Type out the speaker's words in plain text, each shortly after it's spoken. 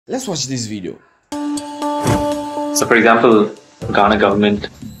Let's watch this video. So for example, Ghana government,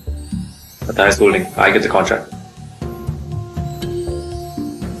 Matthias Holding, I get the contract.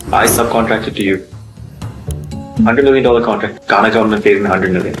 I subcontract it to you. $100 million contract. Ghana government pays me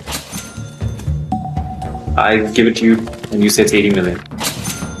 $100 million. I give it to you and you say it's $80 million.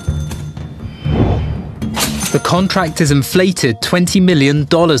 The contract is inflated $20 million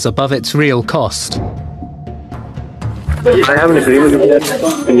above its real cost. I have an agreement with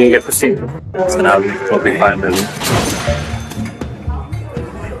that and you get the same. So now we probably $5 million.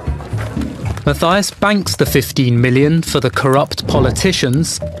 Matthias banks the $15 million for the corrupt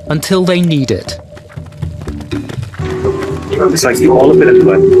politicians until they need it. It's like all of it in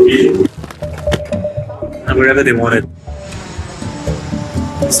one. And wherever they want it,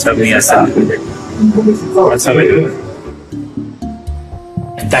 just tell me I send it. That's how I do it.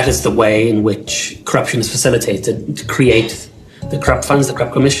 That is the way in which corruption is facilitated. To create the corrupt funds, the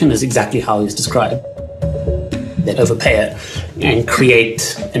corrupt commission is exactly how it's described. They'd overpay it and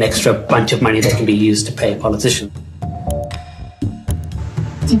create an extra bunch of money that can be used to pay a politician.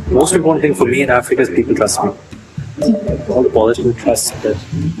 Most important thing for me in Africa is people trust me. All the politicians trust that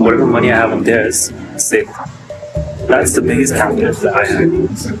whatever money I have in theirs is safe. That's the biggest confidence that I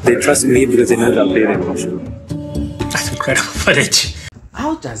have. They trust me because they know that I'll pay their commission. That's incredible footage.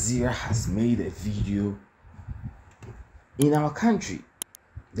 Al Jazeera has made a video. In our country,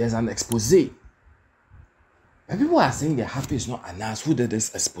 there's an expose. And people are saying they're happy it's not announced who did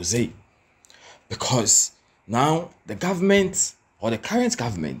this expose. Because now the government or the current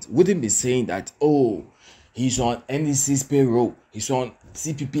government wouldn't be saying that, oh, he's on NDC's payroll, he's on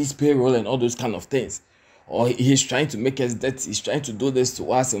CPP's payroll and all those kind of things. Or he's trying to make us debt, he's trying to do this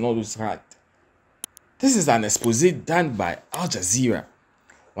to us and all those kind. This is an expose done by Al Jazeera,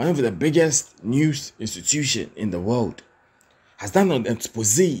 one of the biggest news institutions in the world, has done an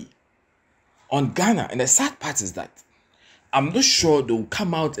expose on Ghana. And the sad part is that I'm not sure they will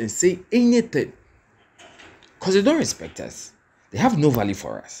come out and say anything because they don't respect us. They have no value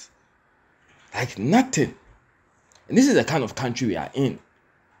for us. Like nothing. And this is the kind of country we are in.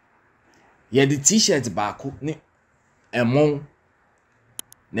 Yeah, the t-shirts back among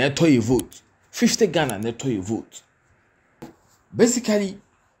neto you vote. 50 Ghana neto you vote. Basically,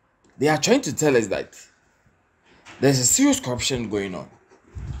 they are trying to tell us that there's a serious corruption going on.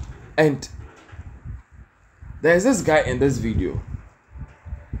 And there's this guy in this video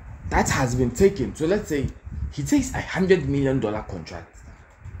that has been taken. So let's say he takes $100 million contract.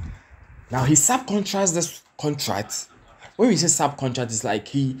 Now he subcontracts this contract. When we say subcontract, it's like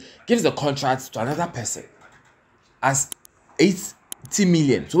he gives the contract to another person as 80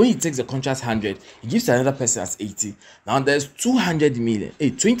 million. So when he takes the contract 100, he gives to another person as 80. Now there's 200 million,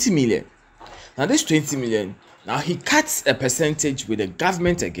 20 million. Now this 20 million, now he cuts a percentage with the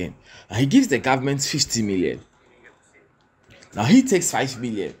government again. And he gives the government 50 million. Now he takes 5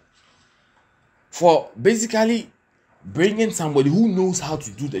 million for basically bringing somebody who knows how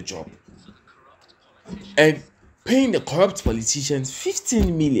to do the job and paying the corrupt politicians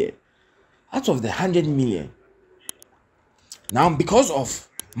 15 million out of the 100 million. Now, because of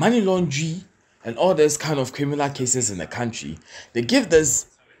money laundering and all those kind of criminal cases in the country, they give this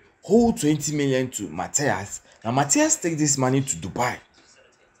whole 20 million to Matthias. Now, Matthias takes this money to Dubai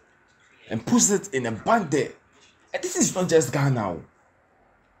and puts it in a bank there. And this is not just Ghana,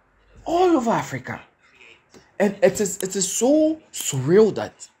 all over Africa. And it is so surreal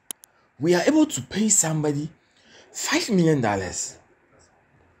that we are able to pay somebody $5 million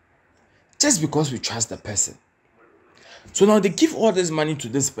just because we trust the person. So now they give all this money to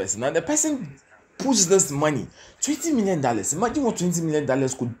this person. Now the person puts this money, $20 million. Imagine what $20 million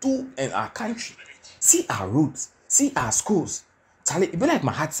could do in our country. See our roads, see our schools. Charlie, it be like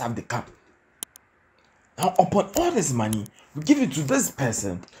my heart served the camp. Now upon all this money, we give it to this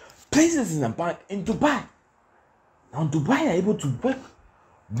person, places in a bank in Dubai. Now Dubai are able to work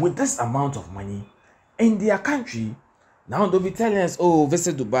with this amount of money in their country. Now they'll be telling us, oh,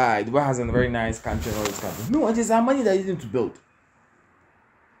 visit Dubai. Dubai has a very nice country and all this kind of thing. No, it is our money that is to build.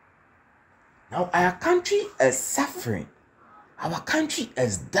 Now our country is suffering. Our country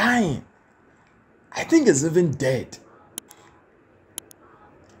is dying. I think it's even dead.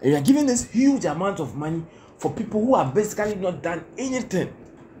 And you are giving this huge amount of money for people who have basically not done anything.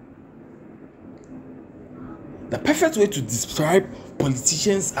 The perfect way to describe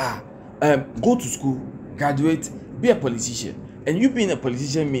politicians are go to school, graduate, be a politician. And you being a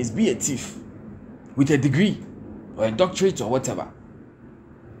politician means be a thief with a degree or a doctorate or whatever.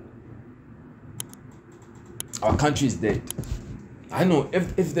 Our country is dead. I know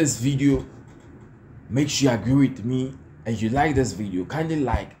if this video makes you agree with me, and you like this video, kindly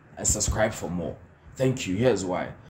like and subscribe for more. Thank you. Here's why.